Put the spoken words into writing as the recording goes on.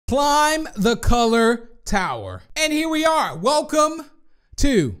Climb the color tower. And here we are. Welcome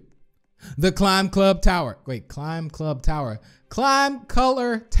to the Climb Club Tower. Wait, Climb Club Tower. Climb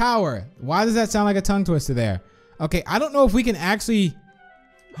Color Tower. Why does that sound like a tongue twister there? Okay, I don't know if we can actually...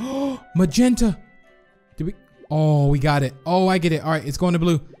 Magenta. Did we... Oh, we got it. Oh, I get it. All right, it's going to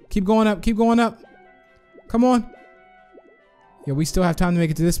blue. Keep going up. Keep going up. Come on. Yo, we still have time to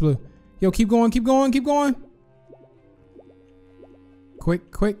make it to this blue. Yo, keep going. Keep going. Keep going.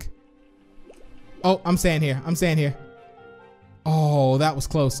 Quick, quick. Oh, I'm staying here. I'm staying here. Oh, that was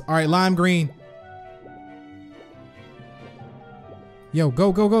close. All right, lime green. Yo,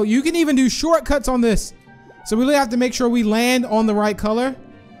 go, go, go. You can even do shortcuts on this. So we really have to make sure we land on the right color.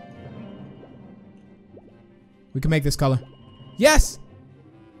 We can make this color. Yes.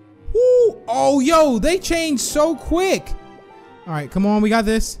 Woo. Oh, yo, they changed so quick. All right, come on. We got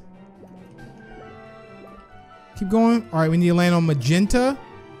this. Keep going. All right, we need to land on magenta.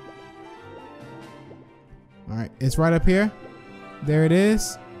 All right, it's right up here. There it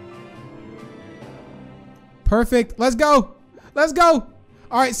is. Perfect. Let's go. Let's go.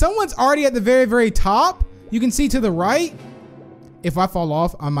 All right, someone's already at the very, very top. You can see to the right. If I fall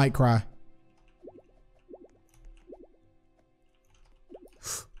off, I might cry.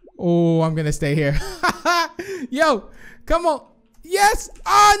 Oh, I'm gonna stay here. Yo, come on. Yes.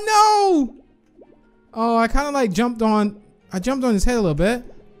 Oh, no. Oh, I kind of like jumped on his head a little bit.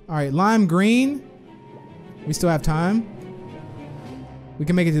 All right, lime green. We still have time. We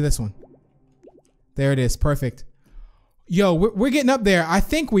can make it to this one. There it is. Perfect. Yo, we're getting up there. I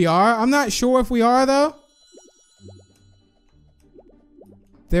think we are. I'm not sure if we are, though.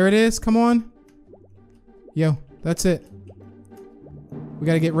 There it is. Come on. Yo, that's it. We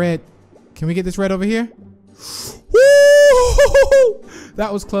got to get red. Can we get this red over here? Woo!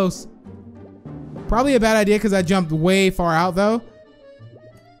 That was close. Probably a bad idea because I jumped way far out, though.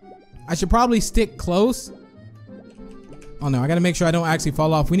 I should probably stick close. Oh, no. I got to make sure I don't actually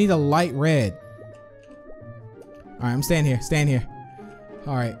fall off. We need a light red. All right, I'm staying here. Staying here.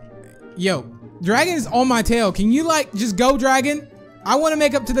 All right. Yo, dragon is on my tail. Can you, like, just go, dragon? I want to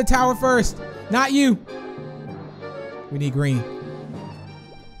make up to the tower first. Not you. We need green.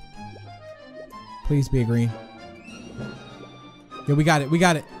 Please be a green. Yo, we got it. We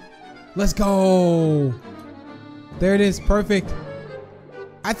got it. Let's go. There it is. Perfect.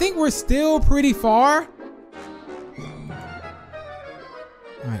 I think we're still pretty far.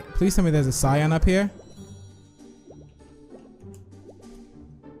 All right. Please tell me there's a cyan up here.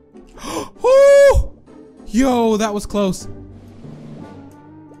 Oh! Yo, that was close.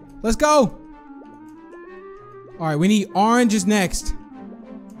 Let's go. All right. We need oranges next.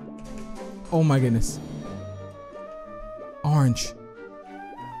 Oh my goodness. Orange.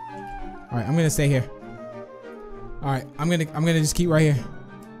 All right, I'm gonna stay here. All right, I'm gonna just keep right here.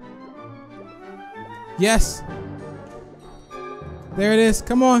 Yes. There it is.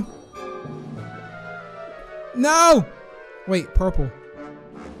 Come on. No. Wait, purple.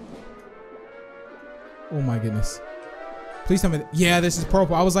 Oh my goodness. Please tell me. Yeah, this is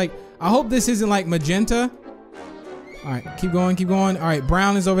purple. I was like, I hope this isn't like magenta. All right, keep going, keep going. All right,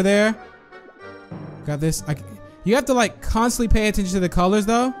 brown is over there. Got this. You have to like constantly pay attention to the colors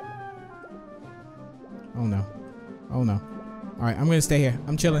though. Oh no. Oh no. All right, I'm gonna stay here.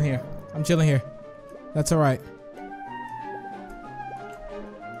 I'm chilling here. I'm chilling here. That's all right.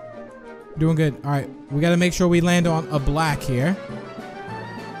 Doing good. All right, we gotta make sure we land on a black here.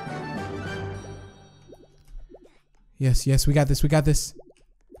 Yes, yes, we got this. We got this.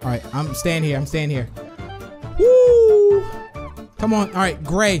 All right, I'm staying here. I'm staying here. Woo! Come on. All right,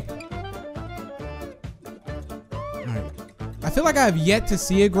 gray. I feel like I have yet to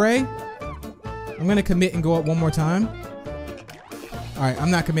see a gray. I'm gonna commit and go up one more time. All right, I'm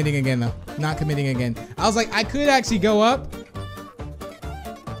not committing again though. Not committing again. I was like, I could actually go up.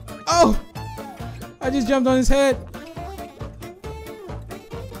 Oh! I just jumped on his head.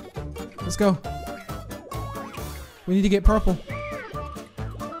 Let's go. We need to get purple.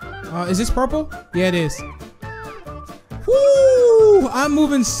 Is this purple? Yeah, it is. Woo! I'm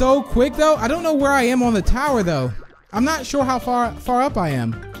moving so quick though. I don't know where I am on the tower though. I'm not sure how far up I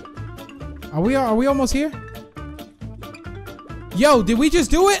am. Are we almost here? Yo, did we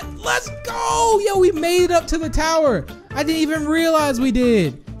just do it? Let's go! Yo, we made it up to the tower. I didn't even realize we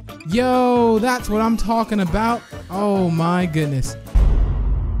did. Yo, that's what I'm talking about. Oh my goodness.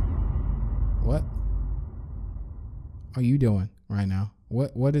 What are you doing right now?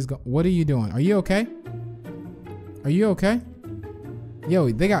 What are you doing? Are you okay? Are you okay? Yo,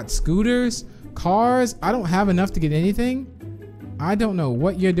 they got scooters, cars. I don't have enough to get anything. I don't know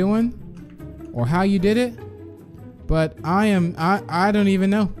what you're doing or how you did it, but I don't even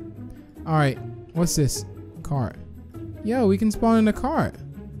know. All right, what's this? Cart. Yo, we can spawn in a cart.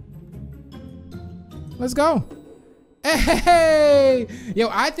 Let's go. Hey, yo,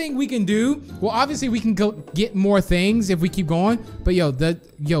 I think we can do, well, obviously we can go get more things if we keep going, but yo,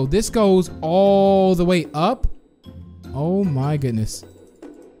 this goes all the way up. Oh my goodness.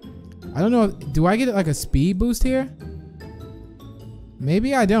 I don't know, do I get like a speed boost here?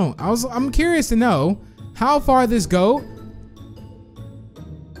 Maybe I don't. I'm curious to know how far this go.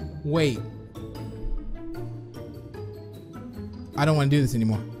 Wait. I don't want to do this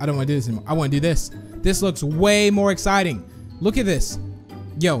anymore. I don't want to do this anymore. I want to do this. This looks way more exciting. Look at this.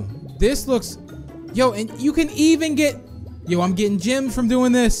 Yo, this looks, yo, and you can even get, yo, I'm getting gems from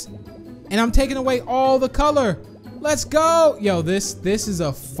doing this. And I'm taking away all the color. Let's go. Yo, this is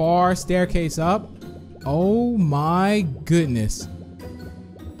a far staircase up. Oh my goodness.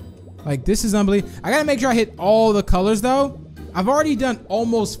 Like, this is unbelievable. I gotta make sure I hit all the colors though. I've already done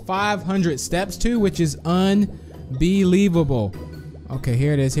almost 500 steps too, which is unbelievable. Okay,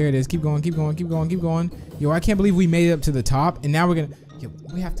 here it is, here it is. Keep going, keep going, keep going, keep going. Yo, I can't believe we made it up to the top, and now we're gonna, yo,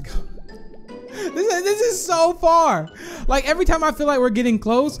 we have to go. This is so far. Like, every time I feel like we're getting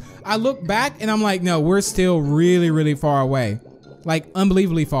close, I look back and I'm like, no, we're still really, really far away. Like,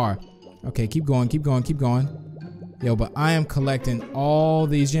 unbelievably far. Okay, keep going, keep going, keep going. Yo, but I am collecting all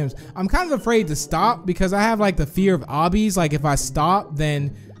these gems. I'm kind of afraid to stop because I have like the fear of obbies. Like, if I stop,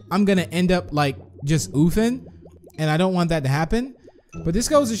 then I'm gonna end up like just oofing, and I don't want that to happen. But this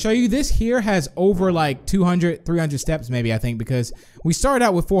goes to show you, this here has over like 200, 300 steps maybe, I think, because we started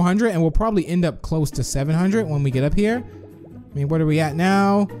out with 400 and we'll probably end up close to 700 when we get up here. I mean, what are we at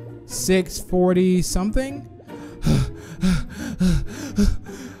now? 640 something?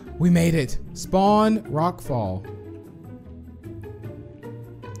 We made it. Spawn Rockfall.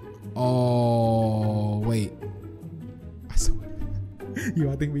 Oh, wait. Yo,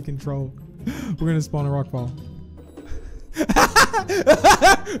 I think we control. We're gonna spawn a Rockfall.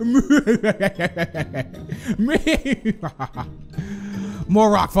 More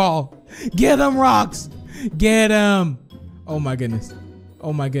rockfall. Get them rocks. Get them. Oh my goodness.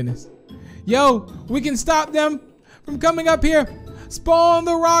 Oh my goodness. Yo, we can stop them from coming up here. Spawn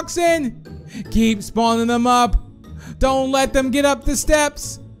the rocks in. Keep spawning them up. Don't let them get up the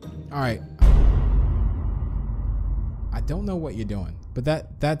steps. All right. I don't know what you're doing, but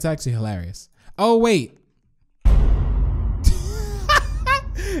that's actually hilarious. Oh wait.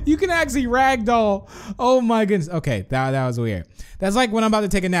 You can actually ragdoll. Oh my goodness. Okay, that was weird. That's like when I'm about to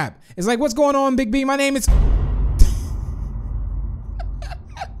take a nap. It's like, what's going on, Big B? My name is.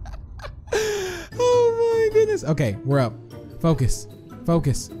 Oh my goodness. Okay, we're up. Focus.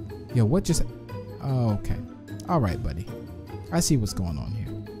 Focus. Yo, what just? Oh, okay. All right, buddy. I see what's going on here.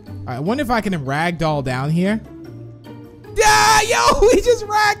 All right, I wonder if I can ragdoll down here. Yeah, yo, we just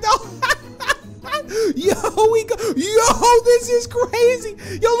ragdoll. Yo, we go. Yo, this is crazy.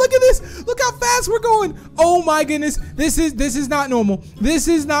 Yo, look at this. Look how fast we're going. Oh my goodness. This is not normal. This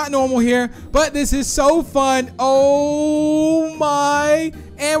is not normal here, but this is so fun. Oh my.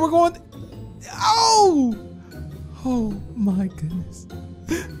 And we're going. Oh. Oh my goodness.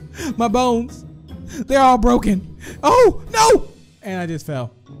 My bones. They're all broken. Oh, no. And I just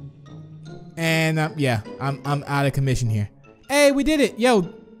fell. And yeah, I'm out of commission here. Hey, we did it.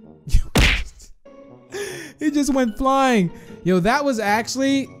 Yo. It just went flying. Yo, that was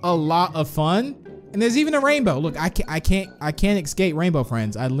actually a lot of fun. And there's even a rainbow. Look, I can't escape rainbow,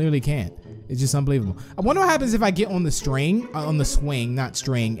 friends. I literally can't. It's just unbelievable. I wonder what happens if I get on the string, on the swing, not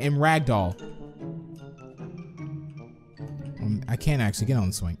string, and ragdoll. I can't actually get on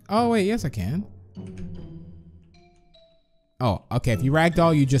the swing. Oh wait, yes I can. Oh, okay. If you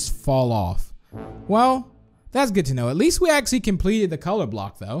ragdoll, you just fall off. Well. That's good to know. At least we actually completed the color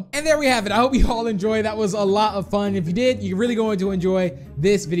block though. And there we have it. I hope you all enjoyed. That was a lot of fun. If you did, you're really going to enjoy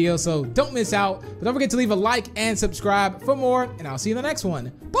this video. So don't miss out. But don't forget to leave a like and subscribe for more. And I'll see you in the next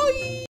one. Bye.